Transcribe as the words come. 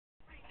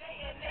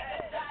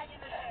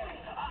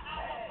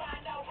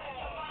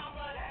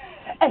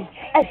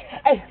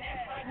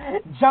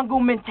Jungle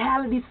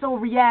mentality, so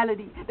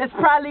reality. That's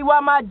probably why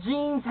my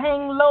jeans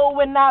hang low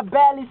and I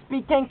barely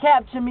speak, can't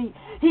capture me.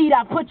 Heat,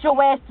 I put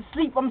your ass to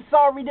sleep. I'm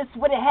sorry, this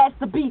what it has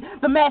to be.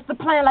 The master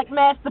plan like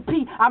Master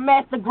P. I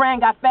master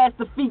grand, got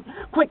faster feet.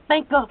 Quick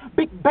thinker,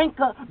 big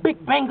banker,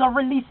 big banger,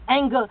 release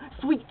anger.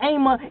 Sweet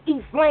aimer,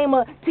 eat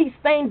flamer, tea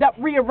stained up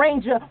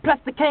rearranger. Plus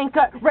the cane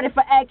cut, ready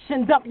for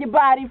action. Dump your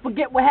body,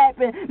 forget what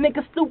happened.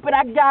 Nigga stupid,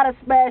 I gotta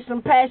smash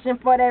him. Passion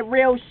for that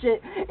real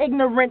shit.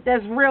 Ignorant,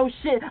 that's real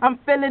shit. I'm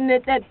feeling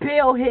it, that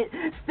pill hit.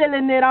 Still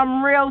in it,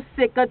 I'm real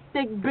sick. A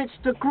thick bitch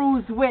to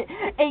cruise with.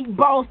 8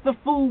 balls to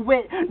fool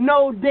with.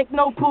 No dick,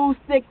 no pool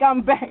stick,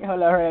 I'm back.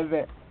 Hold on, right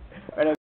back.